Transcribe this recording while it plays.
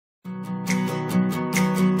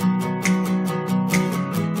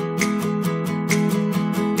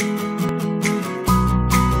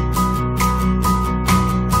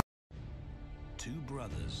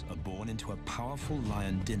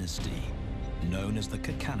lion dynasty, known as the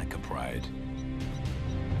Kakanaka Pride.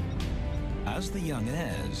 As the young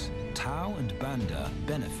heirs, Tau and Banda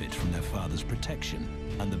benefit from their father's protection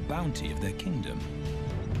and the bounty of their kingdom.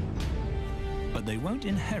 But they won't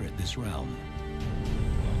inherit this realm.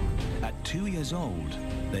 At 2 years old,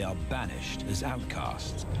 they are banished as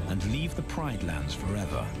outcasts and leave the Pride Lands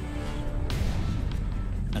forever.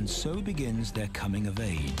 And so begins their coming of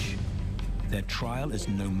age, their trial as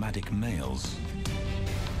nomadic males.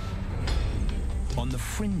 On the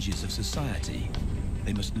fringes of society,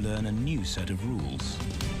 they must learn a new set of rules.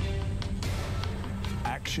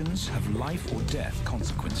 Actions have life or death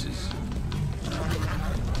consequences.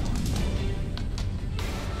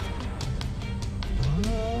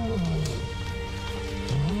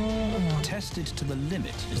 Tested to the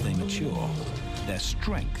limit as they mature, their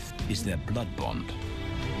strength is their blood bond.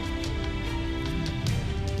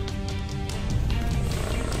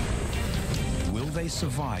 Will they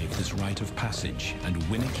survive this rite of passage and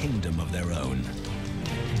win a kingdom of their own?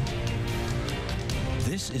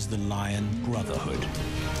 This is the Lion Brotherhood.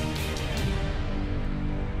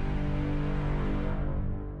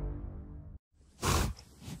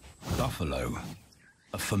 Buffalo,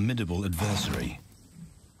 a formidable adversary.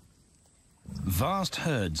 Vast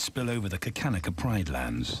herds spill over the Kakanaka Pride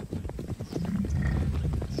Lands.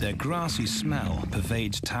 Their grassy smell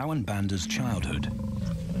pervades Tau and Banda's childhood.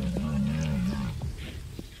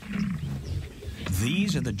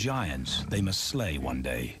 These are the giants they must slay one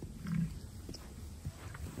day.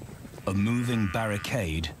 A moving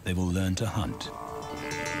barricade they will learn to hunt.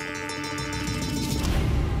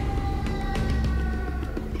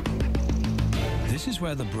 This is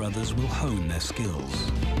where the brothers will hone their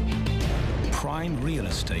skills. Prime real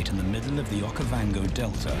estate in the middle of the Okavango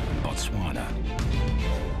Delta in Botswana.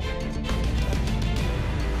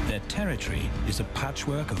 Their territory is a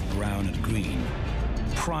patchwork of brown and green.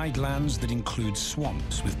 Pride lands that include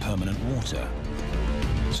swamps with permanent water.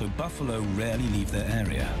 So buffalo rarely leave their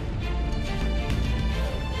area.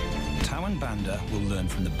 Tau and Banda will learn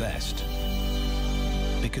from the best,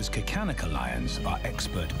 because Kakanaka lions are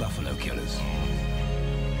expert buffalo killers.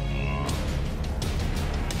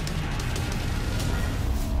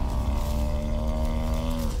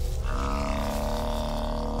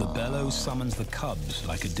 The bellow summons the cubs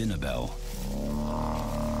like a dinner bell.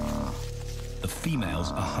 The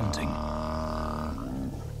females are hunting.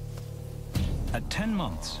 At 10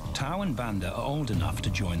 months, Tau and Banda are old enough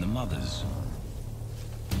to join the mothers,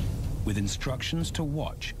 with instructions to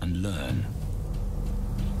watch and learn.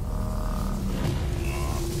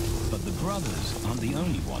 But the brothers aren't the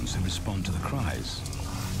only ones who respond to the cries.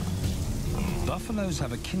 Buffaloes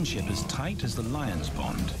have a kinship as tight as the lion's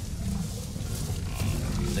bond.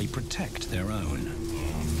 They protect their own.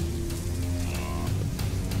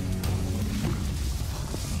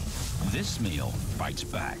 This meal fights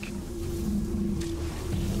back.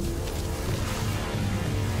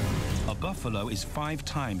 A buffalo is 5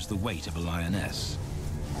 times the weight of a lioness.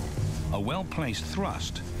 A well-placed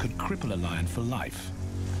thrust could cripple a lion for life.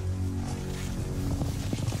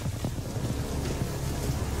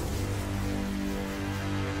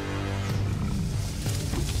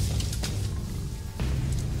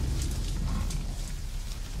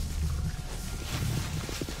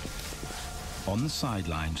 On the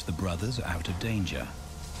sidelines, the brothers are out of danger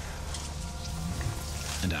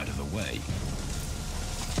and out of the way.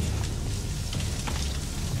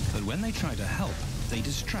 But when they try to help, they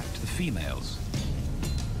distract the females,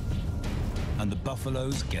 and the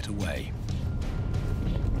buffaloes get away.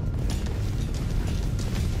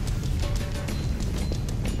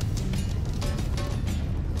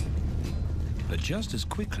 But just as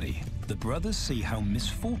quickly, the brothers see how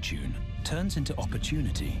misfortune turns into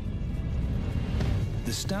opportunity.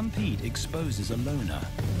 The stampede exposes a loner,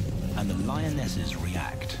 and the lionesses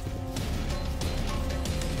react.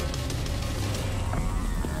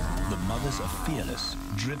 The mothers are fearless,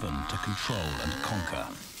 driven to control and conquer.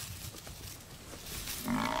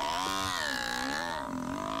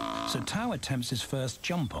 So Tau attempts his first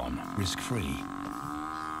jump on, risk-free.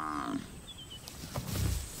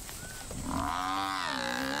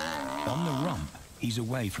 On the rump, he's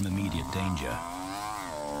away from immediate danger.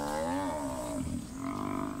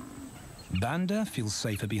 Banda feels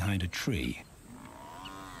safer behind a tree.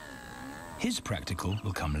 His practical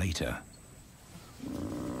will come later.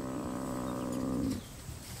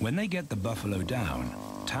 When they get the buffalo down,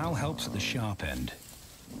 Tau helps at the sharp end.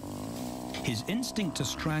 His instinct to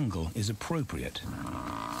strangle is appropriate,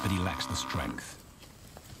 but he lacks the strength.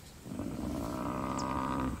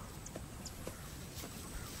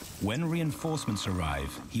 When reinforcements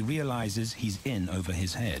arrive, he realizes he's in over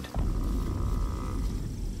his head.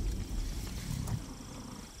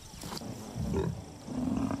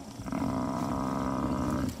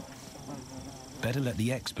 better let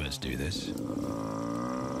the experts do this.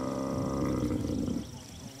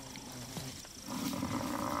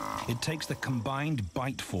 It takes the combined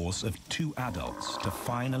bite force of 2 adults to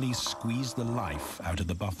finally squeeze the life out of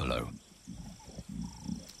the buffalo.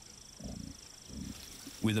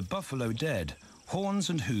 With the buffalo dead, horns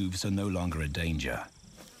and hooves are no longer a danger.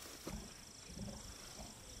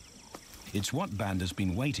 It's what Banda's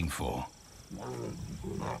been waiting for.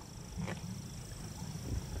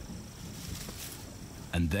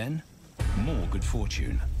 And then, more good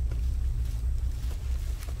fortune.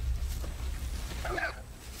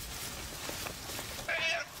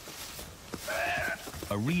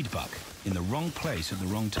 A reed buck in the wrong place at the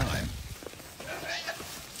wrong time.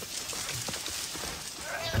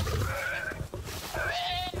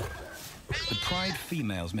 The pride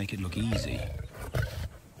females make it look easy.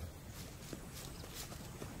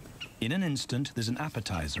 In an instant, there's an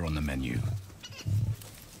appetizer on the menu.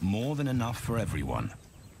 More than enough for everyone.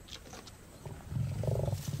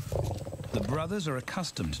 The brothers are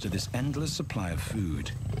accustomed to this endless supply of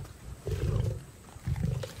food.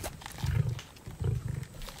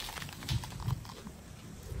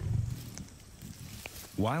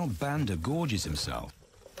 While Banda gorges himself,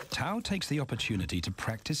 Tao takes the opportunity to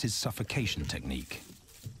practice his suffocation technique.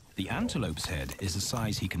 The antelope's head is the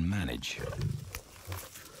size he can manage.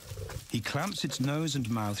 He clamps its nose and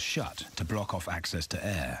mouth shut to block off access to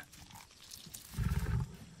air.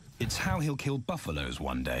 It's how he'll kill buffaloes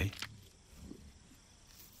one day.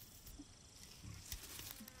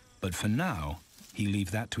 But for now, he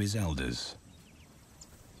leave that to his elders.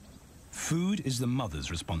 Food is the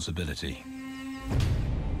mother's responsibility.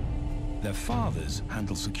 Their fathers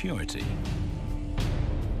handle security.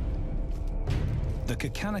 The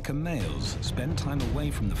Kakanika males spend time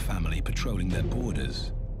away from the family patrolling their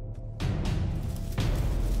borders.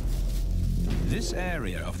 This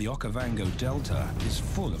area of the Okavango Delta is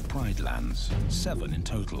full of pride lands, 7 in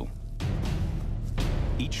total.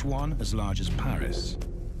 Each one as large as Paris.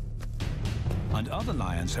 And other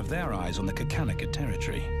lions have their eyes on the Kakanika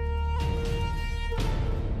territory.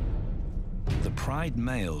 The pride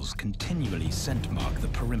males continually scent mark the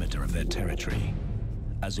perimeter of their territory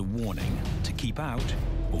as a warning to keep out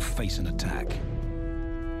or face an attack.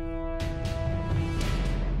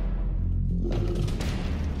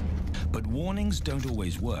 But warnings don't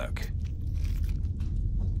always work.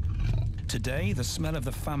 Today, the smell of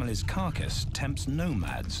the family's carcass tempts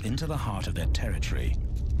nomads into the heart of their territory.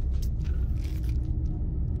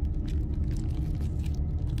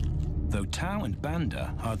 Though Tao and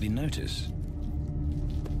Banda hardly notice.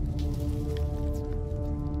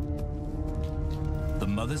 The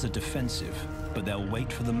mothers are defensive, but they'll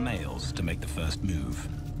wait for the males to make the first move.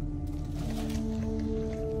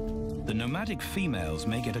 The nomadic females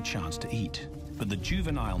may get a chance to eat, but the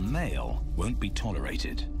juvenile male won't be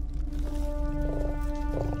tolerated.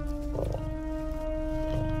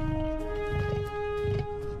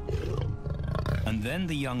 And then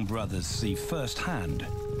the young brothers see firsthand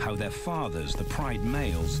how their fathers, the pride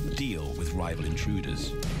males, deal with rival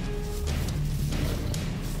intruders.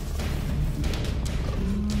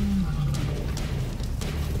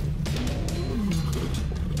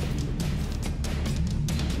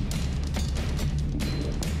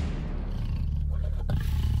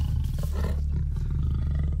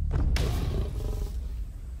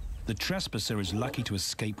 The trespasser is lucky to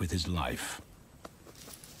escape with his life.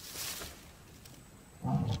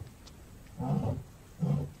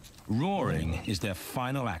 Roaring is their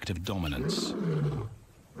final act of dominance.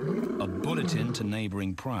 A bulletin to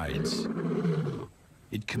neighboring prides.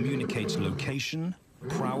 It communicates location,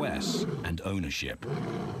 prowess, and ownership.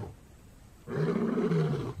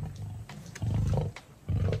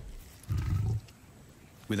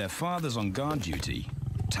 With their fathers on guard duty,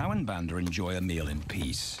 Tao and Banda enjoy a meal in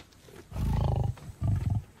peace.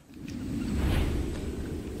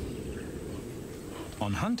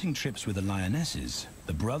 On hunting trips with the lionesses,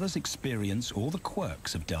 the brothers experience all the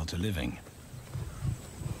quirks of Delta living.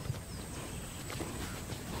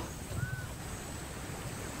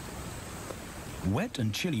 Wet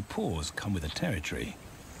and chilly paws come with the territory.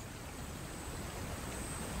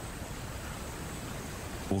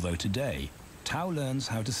 Although today, Tao learns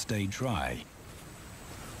how to stay dry.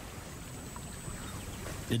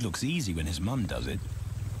 It looks easy when his mum does it.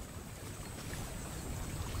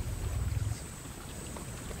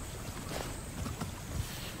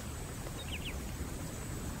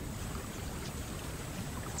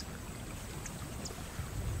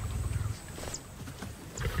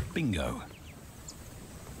 Bingo.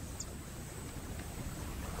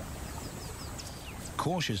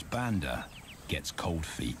 Cautious Banda gets cold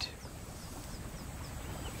feet.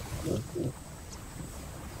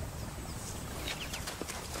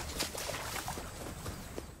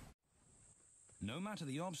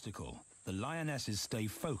 matter the obstacle, the lionesses stay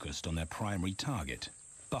focused on their primary target,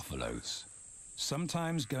 buffaloes,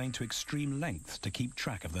 sometimes going to extreme lengths to keep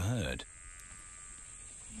track of the herd.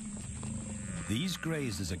 These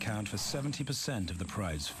grazers account for 70% of the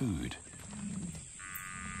pride's food,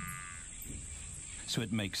 so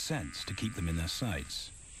it makes sense to keep them in their sights.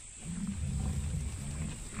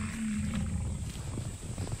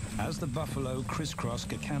 As the buffalo crisscross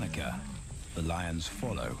Kakanika, the lions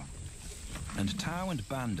follow, and Tau and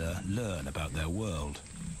Banda learn about their world.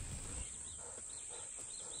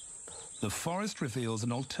 The forest reveals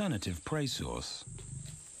an alternative prey source.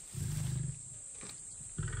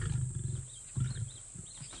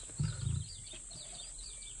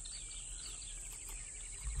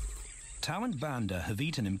 Tau and Banda have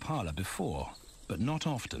eaten impala before, but not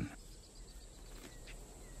often.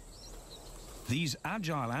 These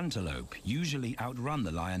agile antelope usually outrun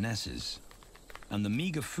the lionesses, and the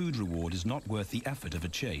meager food reward is not worth the effort of a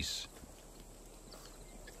chase.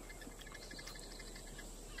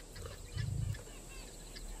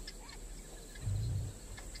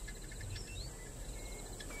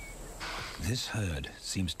 This herd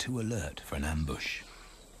seems too alert for an ambush,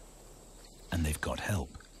 and they've got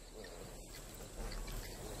help.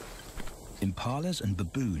 Impalas and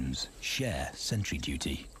baboons share sentry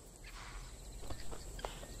duty.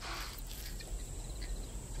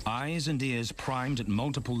 Eyes and ears primed at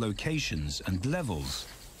multiple locations and levels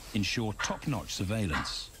ensure top-notch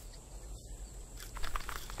surveillance.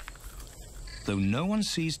 Though no one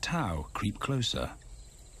sees Tau creep closer.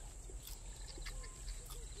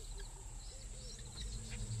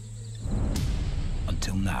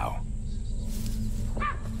 Until now.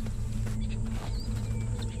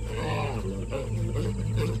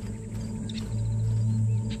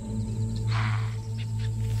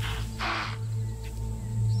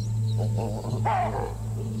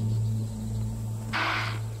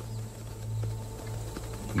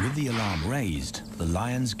 With the alarm raised, the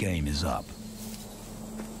lions' game is up.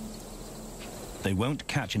 They won't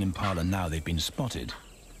catch an impala now they've been spotted.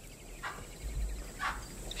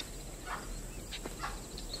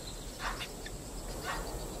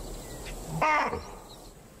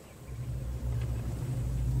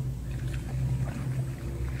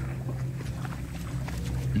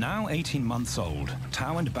 Now 18 months old,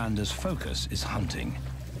 Tau and Banda's focus is hunting.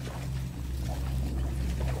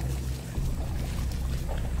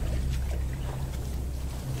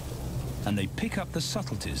 And they pick up the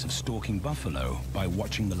subtleties of stalking buffalo by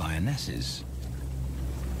watching the lionesses.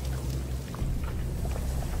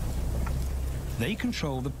 They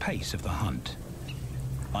control the pace of the hunt,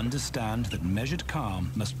 understand that measured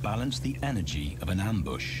calm must balance the energy of an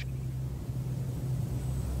ambush.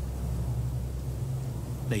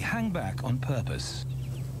 They hang back on purpose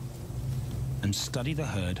and study the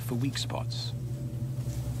herd for weak spots.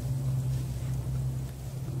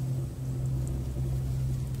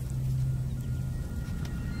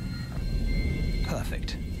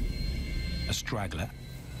 Perfect. A straggler,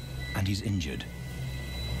 and he's injured.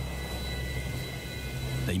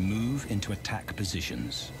 They move into attack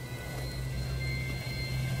positions.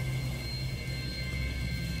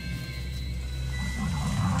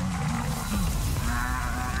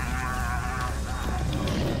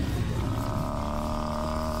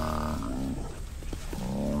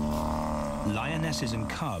 Lionesses and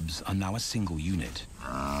cubs are now a single unit.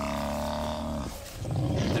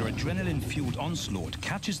 Their adrenaline-fueled onslaught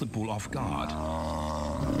catches the bull off guard.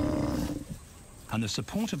 And the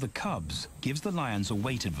support of the cubs gives the lions a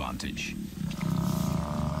weight advantage.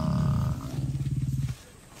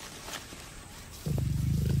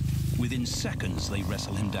 Within seconds, they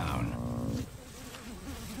wrestle him down.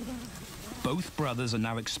 Both brothers are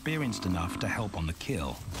now experienced enough to help on the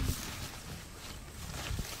kill.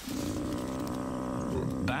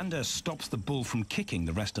 Banda stops the bull from kicking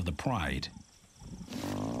the rest of the pride.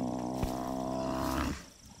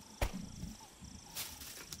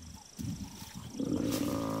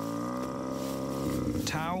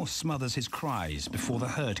 Tau smothers his cries before the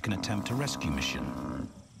herd can attempt a rescue mission.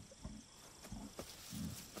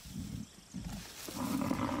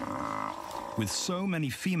 With so many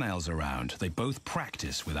females around, they both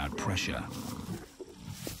practice without pressure.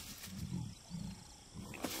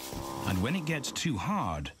 And when it gets too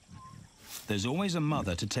hard, there's always a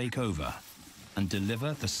mother to take over and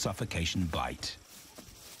deliver the suffocation bite.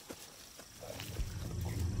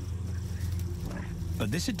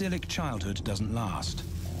 But this idyllic childhood doesn't last.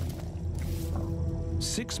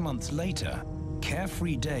 6 months later,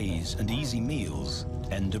 carefree days and easy meals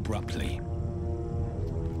end abruptly.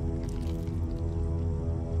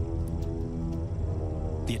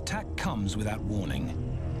 The attack comes without warning.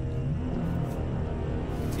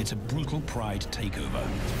 It's a brutal pride takeover.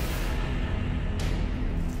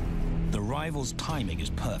 The rival's timing is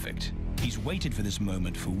perfect. He's waited for this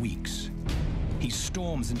moment for weeks. He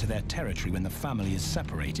storms into their territory when the family is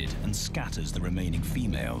separated and scatters the remaining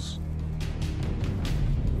females.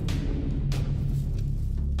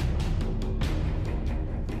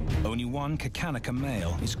 Only one Kakanika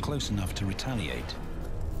male is close enough to retaliate.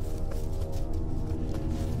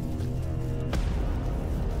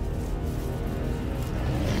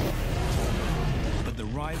 But the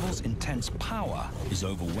rival's intense power is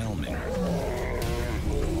overwhelming.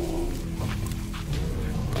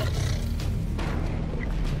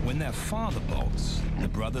 When their father bolts, the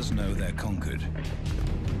brothers know they're conquered.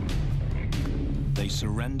 They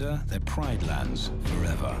surrender their pride lands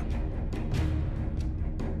forever.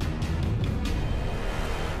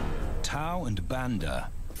 Tau and Banda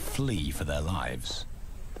flee for their lives.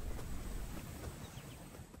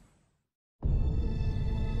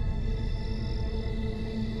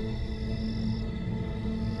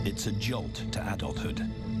 It's a jolt to adulthood,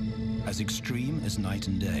 as extreme as night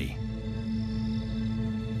and day.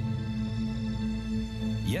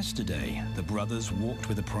 Yesterday, the brothers walked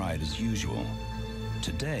with the pride as usual.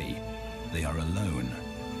 Today, they are alone.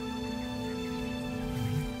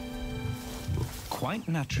 Quite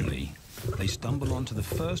naturally, they stumble onto the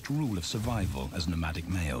first rule of survival as nomadic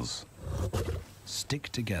males. Stick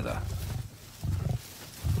together.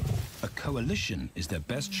 A coalition is their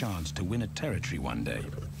best chance to win a territory one day,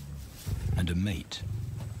 and a mate.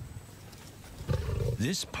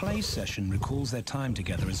 This play session recalls their time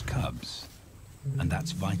together as cubs, and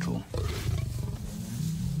that's vital.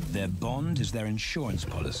 Their bond is their insurance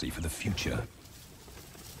policy for the future.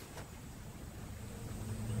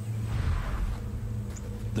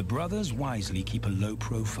 The brothers wisely keep a low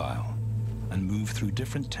profile and move through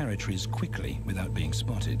different territories quickly without being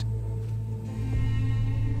spotted.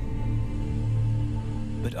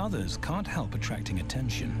 But others can't help attracting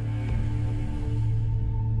attention.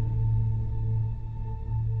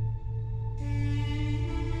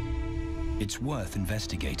 It's worth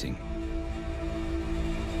investigating.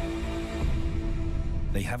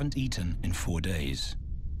 They haven't eaten in 4 days.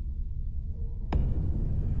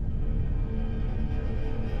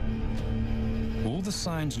 All the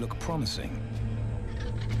signs look promising.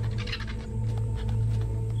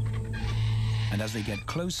 And as they get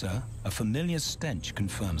closer, a familiar stench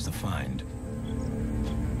confirms the find.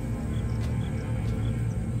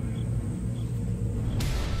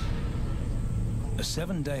 A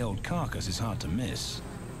 7-day-old carcass is hard to miss.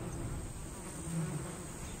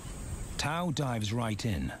 Tau dives right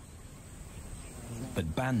in,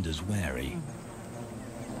 but Banda's wary.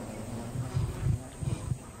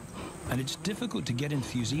 And it's difficult to get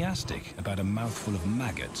enthusiastic about a mouthful of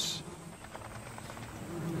maggots.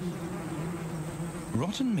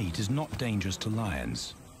 Rotten meat is not dangerous to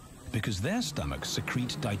lions, because their stomachs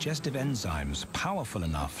secrete digestive enzymes powerful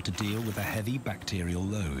enough to deal with a heavy bacterial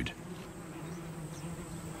load.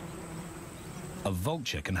 A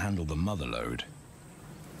vulture can handle the mother load.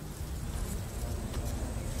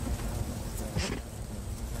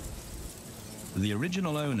 The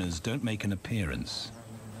original owners don't make an appearance.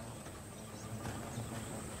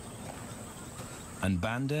 And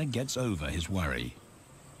Banda gets over his worry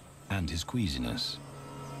and his queasiness.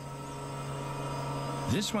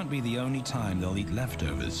 This won't be the only time they'll eat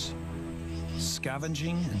leftovers.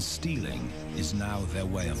 Scavenging and stealing is now their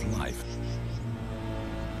way of life.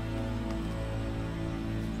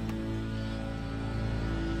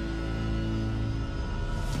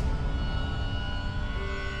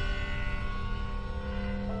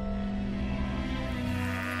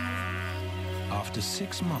 After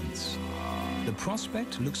 6 months, the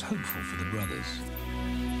prospect looks hopeful for the brothers.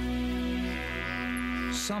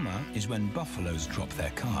 Summer is when buffaloes drop their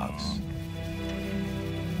calves.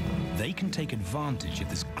 They can take advantage of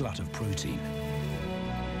this glut of protein.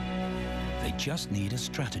 They just need a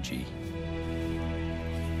strategy.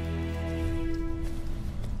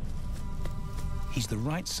 He's the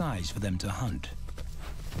right size for them to hunt.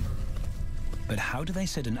 But how do they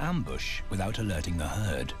set an ambush without alerting the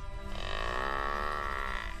herd?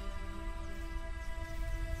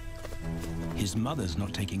 His mother's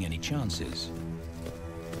not taking any chances.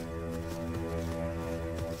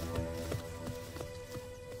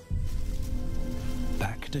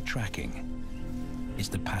 Back to tracking is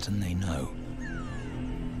the pattern they know.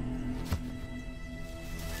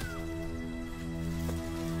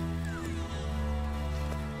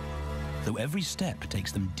 Though every step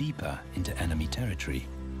takes them deeper into enemy territory.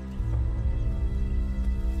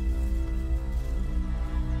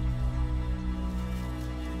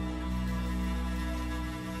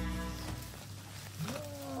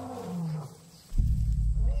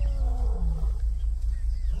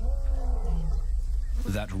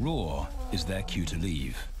 That roar is their cue to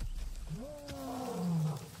leave.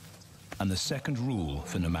 And the second rule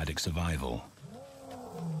for nomadic survival: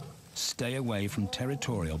 stay away from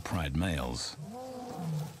territorial pride males.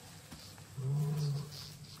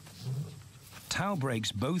 Tao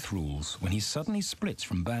breaks both rules when he suddenly splits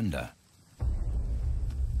from Banda.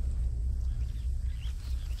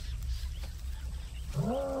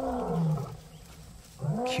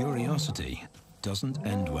 Curiosity doesn't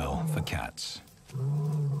end well for cats.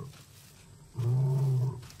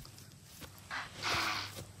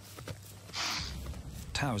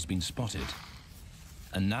 Tao's been spotted,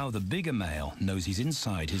 and now the bigger male knows he's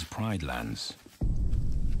inside his pride lands.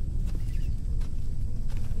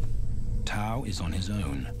 Tao is on his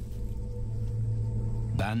own.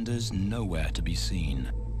 Banda's nowhere to be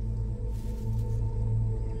seen.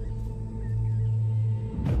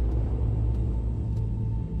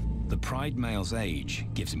 The pride male's age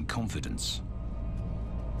gives him confidence.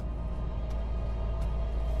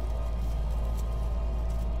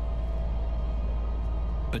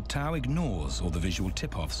 But Tao ignores all the visual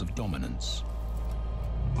tip-offs of dominance.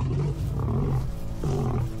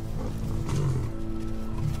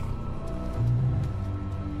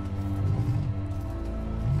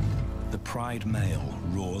 The pride male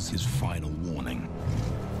roars his final warning.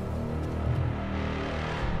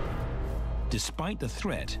 Despite the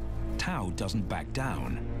threat, Tao doesn't back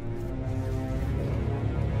down.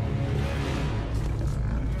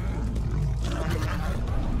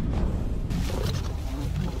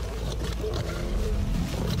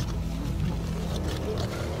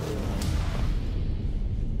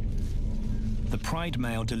 The pride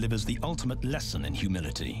male delivers the ultimate lesson in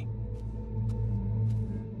humility.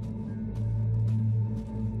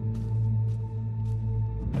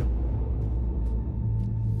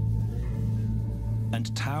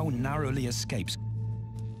 And Tao narrowly escapes.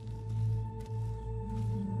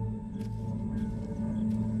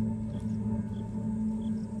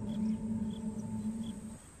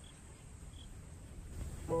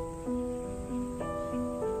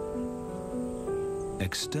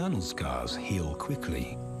 External scars heal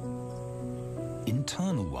quickly.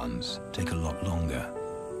 Internal ones take a lot longer.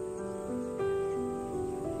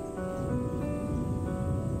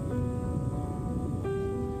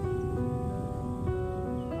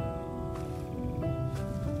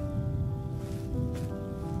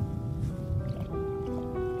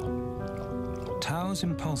 Tao's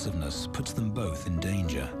impulsiveness puts them both in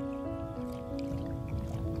danger.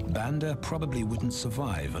 Banda probably wouldn't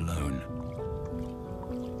survive alone.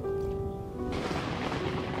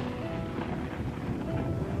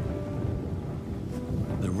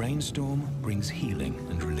 The rainstorm brings healing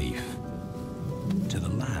and relief to the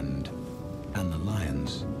land and the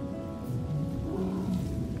lions.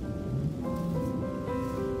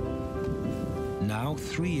 Now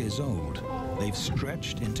 3 years old, they've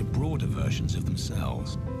stretched into broader versions of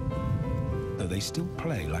themselves, though they still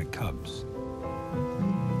play like cubs.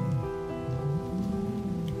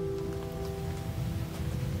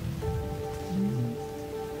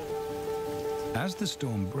 As the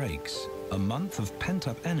storm breaks, a month of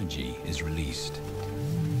pent-up energy is released.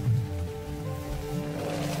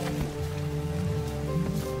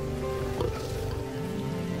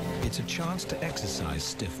 It's a chance to exercise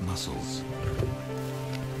stiff muscles.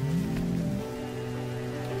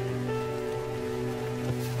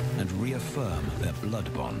 And reaffirm their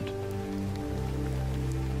blood bond.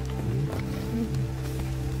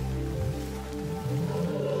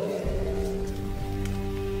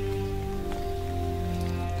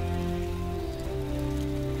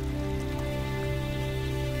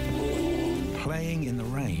 Playing in the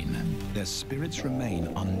rain, their spirits remain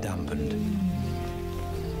undampened.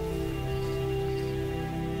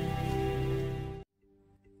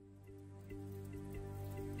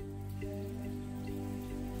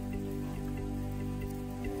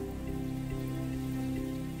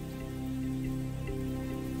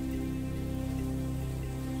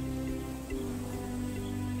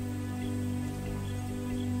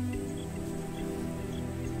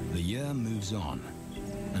 The year moves on,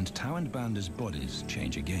 and Tao and Banda's bodies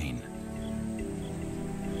change again.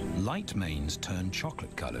 Light manes turn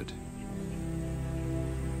chocolate-colored.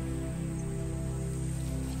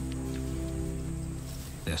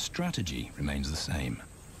 Their strategy remains the same.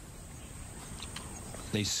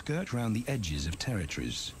 They skirt round the edges of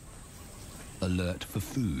territories, alert for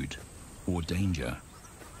food or danger.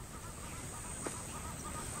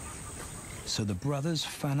 So the brothers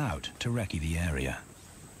fan out to recce the area.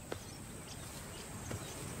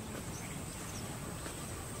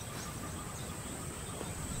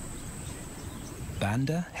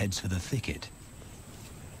 Banda heads for the thicket.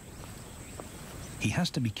 He has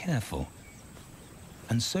to be careful.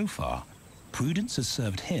 And so far, prudence has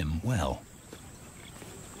served him well.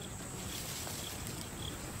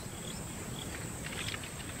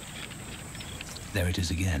 There it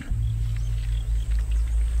is again.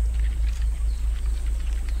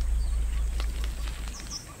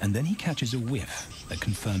 And then he catches a whiff that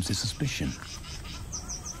confirms his suspicion.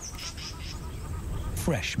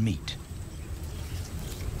 Fresh meat.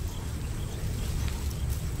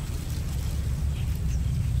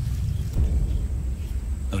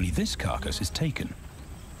 Only this carcass is taken.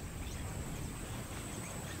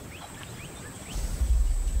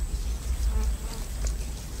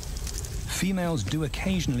 Females do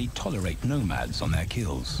occasionally tolerate nomads on their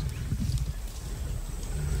kills.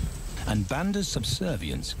 And Banda's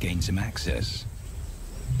subservience gains him access.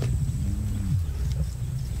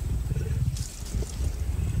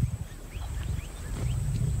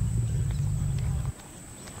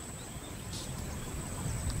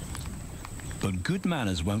 But good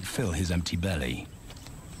manners won't fill his empty belly.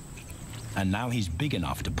 And now he's big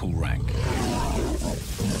enough to pull rank.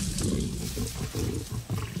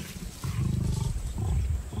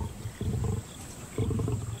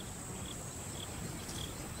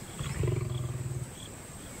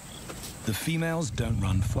 The females don't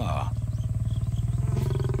run far.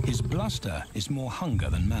 His bluster is more hunger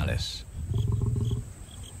than malice.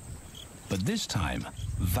 But this time,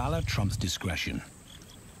 valor trumps discretion.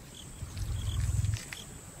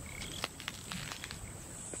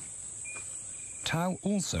 Tao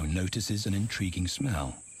also notices an intriguing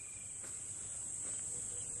smell.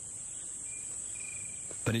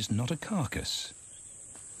 But it's not a carcass.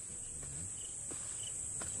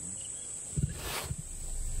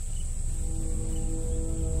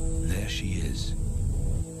 There she is.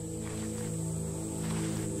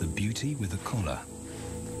 The beauty with a collar.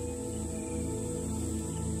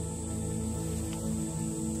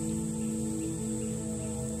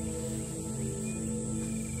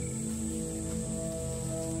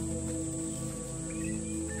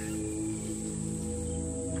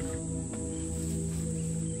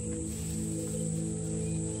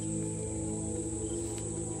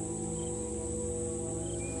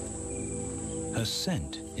 Her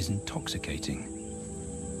scent is intoxicating.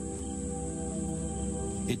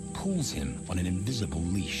 It pulls him on an invisible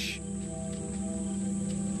leash.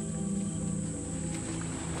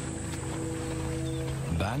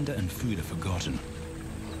 Banda and food are forgotten.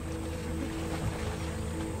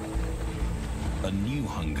 A new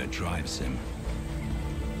hunger drives him.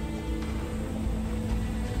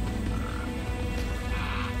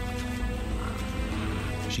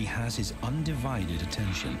 She has his undivided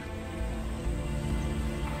attention.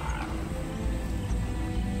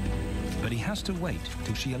 But he has to wait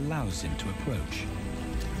till she allows him to approach.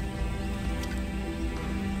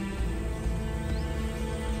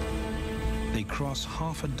 They cross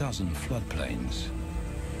half a dozen floodplains.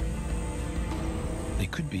 They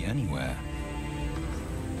could be anywhere.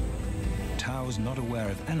 Tao's not aware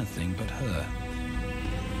of anything but her.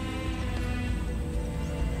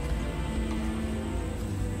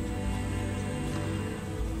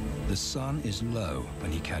 The sun is low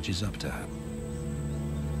when he catches up to her.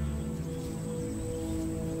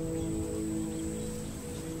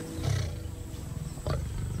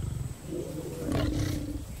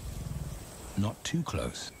 Not too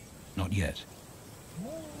close, not yet.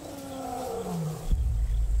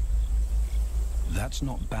 That's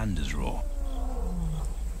not Banda's roar.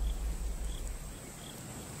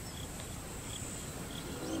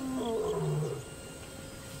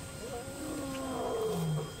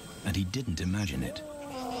 And he didn't imagine it.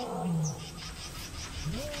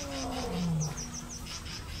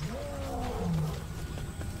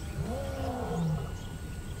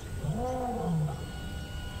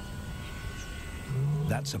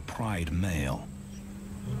 That's a pride male.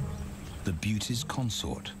 The beauty's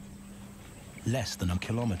consort. Less than a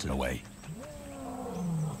kilometer away.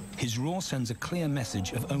 His roar sends a clear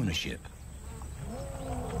message of ownership.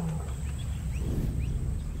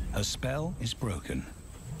 Her spell is broken.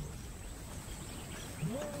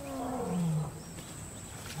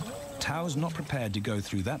 Tao's not prepared to go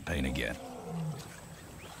through that pain again.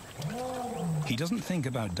 He doesn't think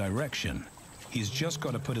about direction. He's just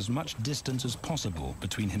got to put as much distance as possible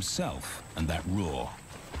between himself and that roar.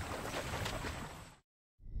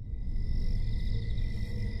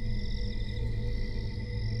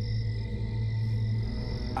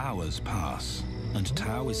 Hours pass, and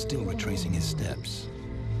Tao is still retracing his steps.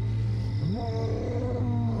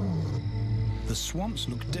 The swamps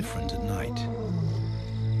look different at night.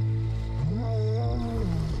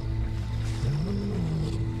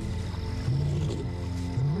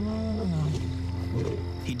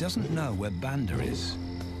 doesn't know where Banda is.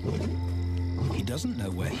 He doesn't know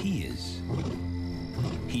where he is.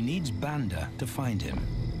 He needs Banda to find him.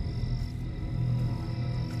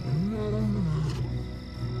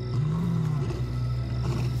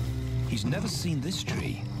 He's never seen this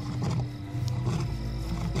tree,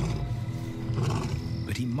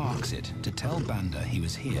 but he marks it to tell Banda he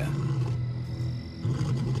was here.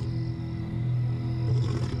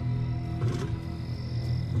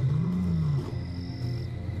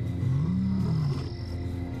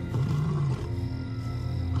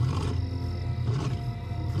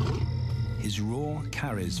 His roar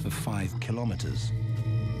carries for 5 kilometers.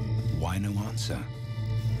 Why no answer?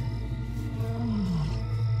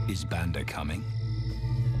 Is Banda coming?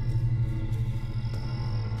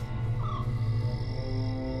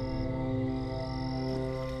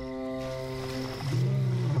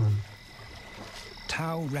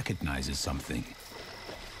 Tao recognizes something.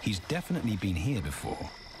 He's definitely been here before.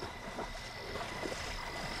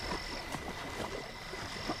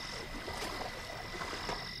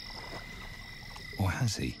 Or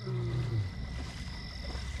has he?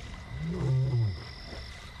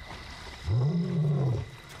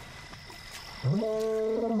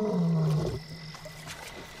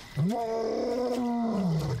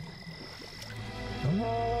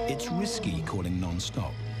 It's risky calling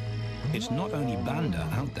non-stop. It's not only Banda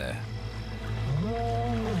out there.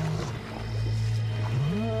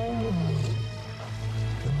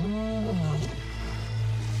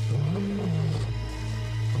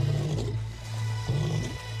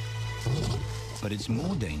 But it's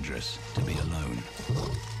more dangerous to be alone.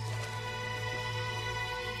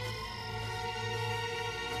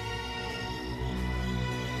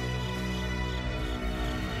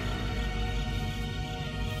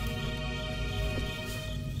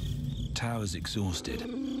 Tao is exhausted,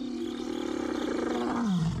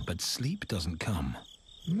 but sleep doesn't come.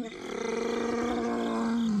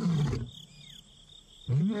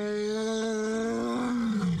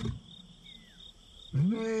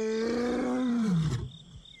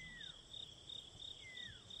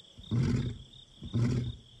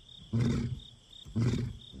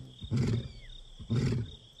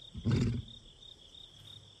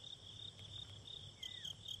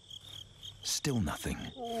 Still nothing.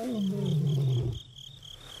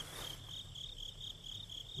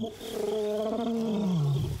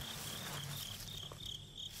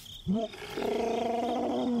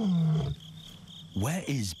 Where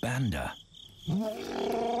is Banda?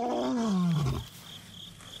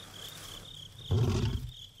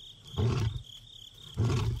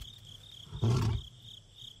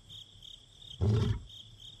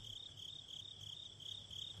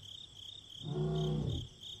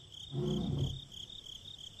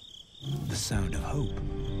 The sound of hope.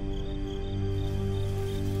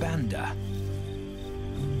 Banda.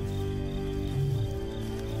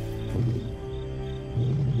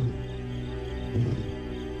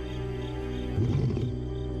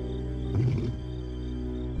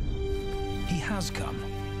 He has come.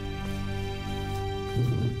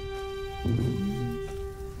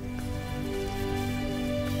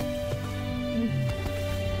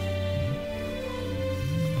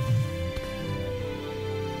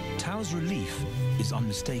 Tao's relief is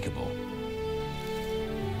unmistakable.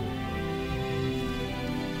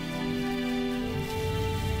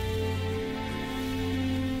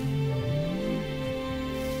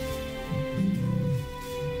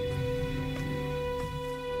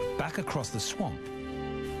 Back across the swamp,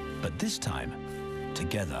 but this time,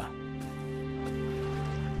 together.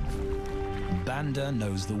 Banda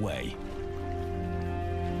knows the way.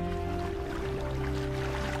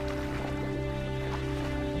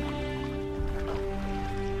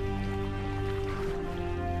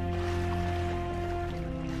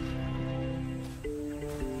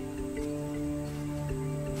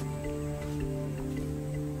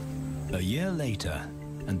 A year later,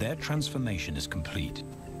 and their transformation is complete.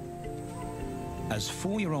 As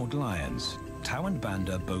 4-year-old lions, Tao and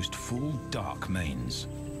Banda boast full, dark manes,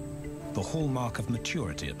 the hallmark of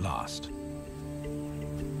maturity at last.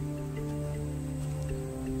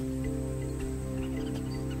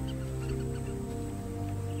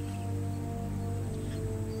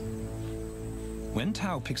 When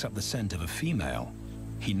Tao picks up the scent of a female,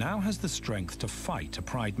 he now has the strength to fight a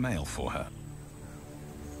pride male for her.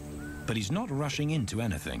 But he's not rushing into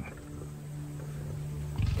anything.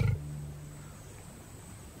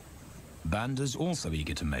 Banda's also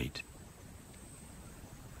eager to mate,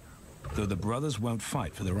 though the brothers won't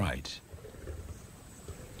fight for the right.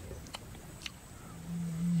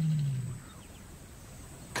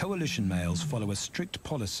 Coalition males follow a strict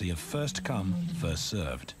policy of first come, first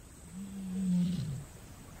served.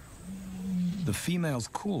 The female's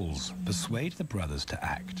calls persuade the brothers to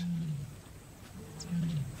act.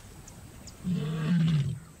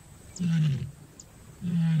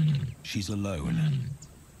 She's alone.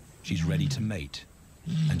 She's ready to mate,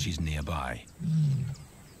 and she's nearby.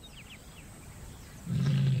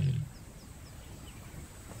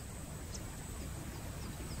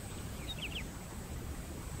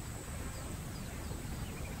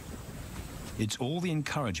 It's all the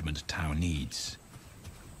encouragement Tao needs.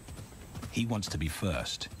 He wants to be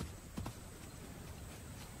first.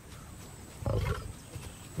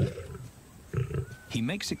 He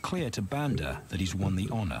makes it clear to Banda that he's won the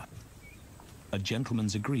honor. A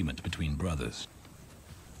gentleman's agreement between brothers.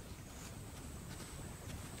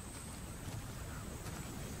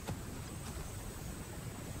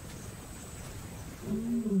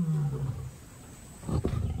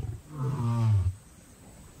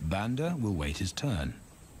 Banda will wait his turn.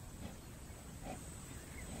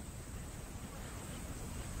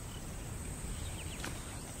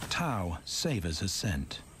 Tao savors her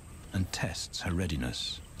scent and tests her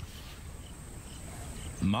readiness.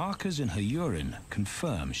 Markers in her urine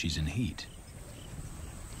confirm she's in heat.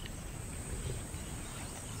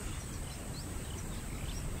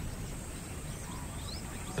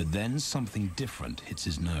 But then something different hits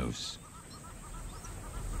his nose.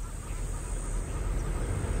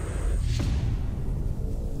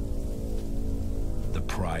 The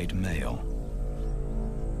pride male.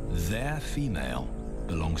 Their female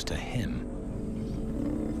belongs to him.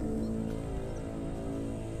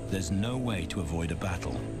 There's no way to avoid a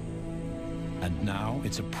battle. And now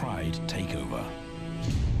it's a pride takeover.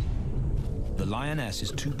 The lioness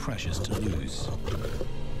is too precious to lose.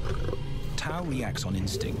 Tao reacts on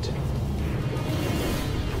instinct.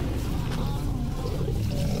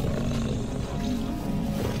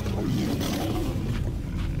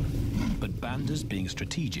 But Banda's being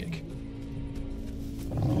strategic.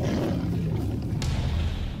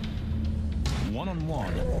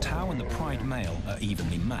 One-on-one, Tao and the pride male are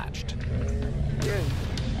evenly matched.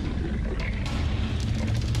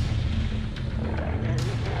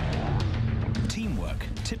 Teamwork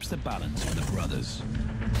tips the balance for the brothers.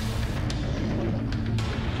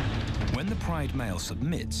 When the pride male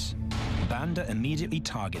submits, Banda immediately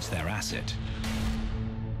targets their asset.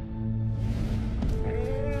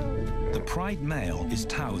 The pride male is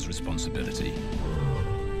Tao's responsibility.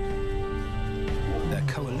 Their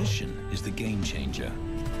coalition is the game changer,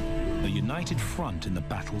 a united front in the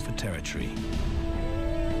battle for territory.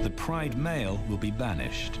 The pride male will be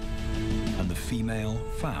banished, and the female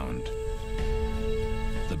found.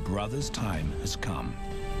 The brothers' time has come.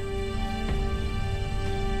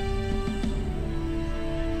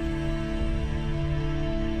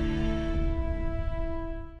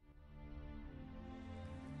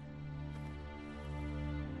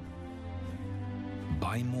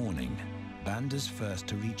 By morning, Banda's first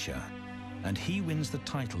to reach her, and he wins the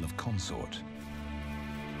title of consort.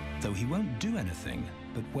 Though he won't do anything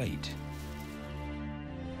but wait.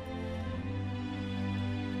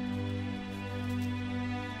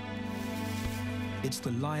 It's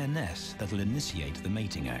the lioness that'll initiate the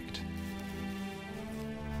mating act.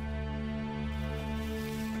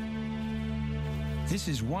 This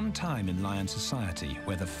is one time in lion society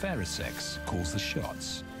where the fairer sex calls the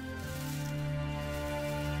shots.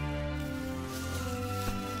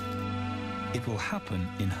 It will happen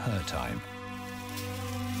in her time,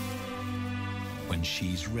 when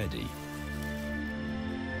she's ready.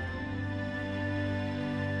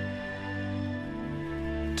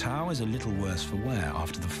 Tao is a little worse for wear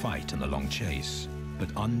after the fight and the long chase, but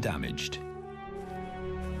undamaged.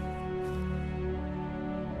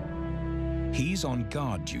 He's on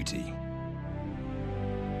guard duty.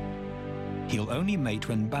 He'll only mate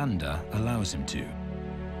when Banda allows him to.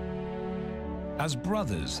 As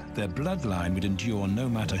brothers, their bloodline would endure no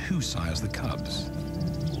matter who sires the cubs.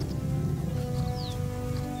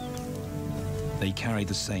 They carry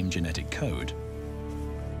the same genetic code.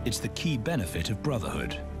 It's the key benefit of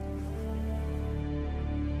brotherhood.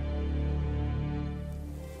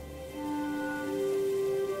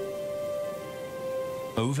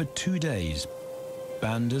 Over 2 days,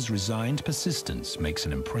 Banda's resigned persistence makes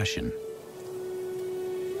an impression.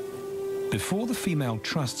 Before the female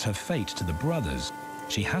trusts her fate to the brothers,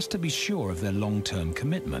 she has to be sure of their long-term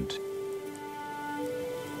commitment.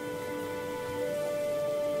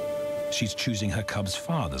 She's choosing her cubs'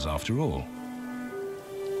 fathers after all.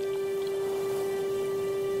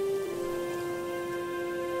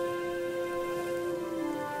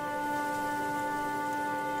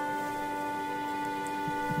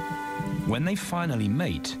 When they finally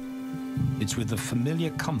mate, it's with the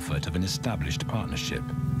familiar comfort of an established partnership.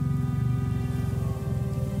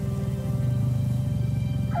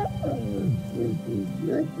 Now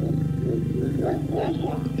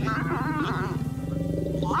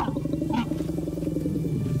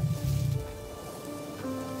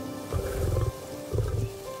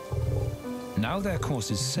their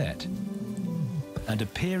course is set, and a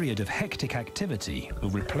period of hectic activity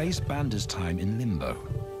will replace Banda's time in limbo.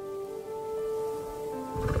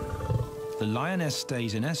 The lioness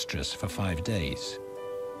stays in estrus for 5 days,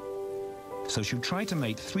 so she'll try to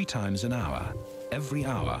mate 3 times an hour, every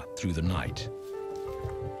hour through the night,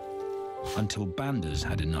 until Banda's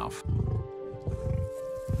had enough.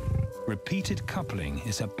 Repeated coupling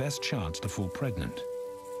is her best chance to fall pregnant.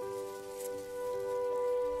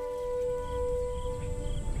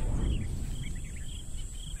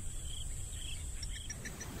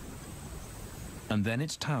 And then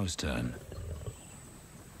it's Tau's turn.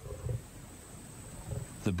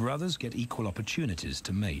 The brothers get equal opportunities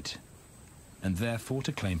to mate, and therefore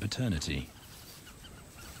to claim paternity.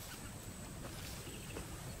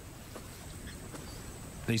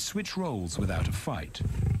 They switch roles without a fight.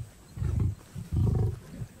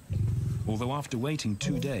 Although after waiting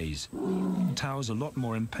 2 days, Tau's a lot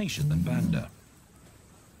more impatient than Banda.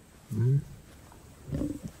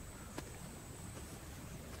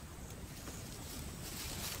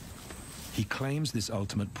 He claims this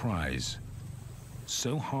ultimate prize,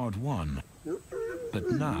 so hard won, but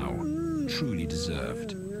now truly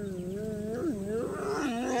deserved.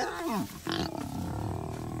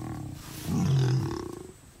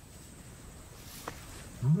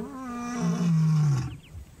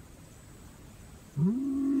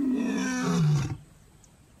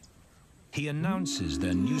 He announces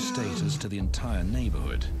their new status to the entire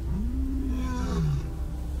neighborhood.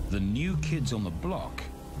 The new kids on the block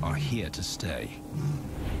are here to stay.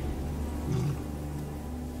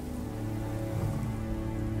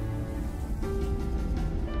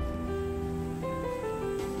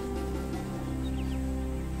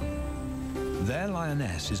 Their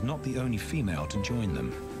lioness is not the only female to join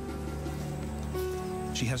them.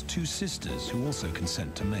 She has 2 sisters who also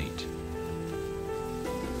consent to mate.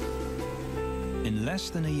 In less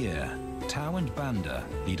than a year, Tau and Banda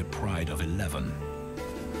lead a pride of 11.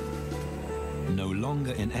 No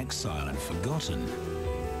longer in exile and forgotten,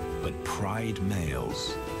 but pride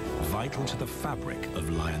males, vital to the fabric of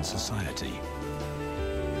lion society.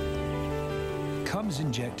 Cubs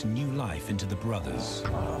inject new life into the brothers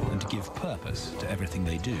and give purpose to everything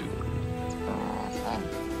they do.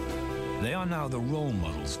 They are now the role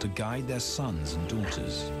models to guide their sons and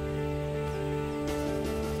daughters.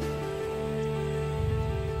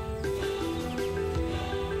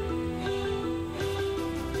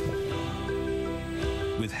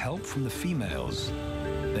 With help from the females,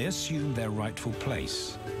 they assume their rightful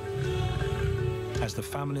place as the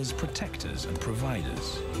family's protectors and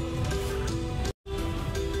providers.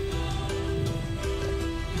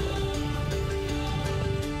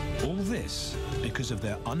 All this because of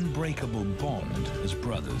their unbreakable bond as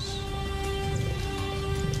brothers,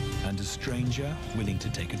 and a stranger willing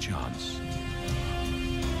to take a chance.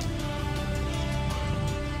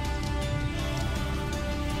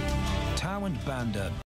 Tau and Banda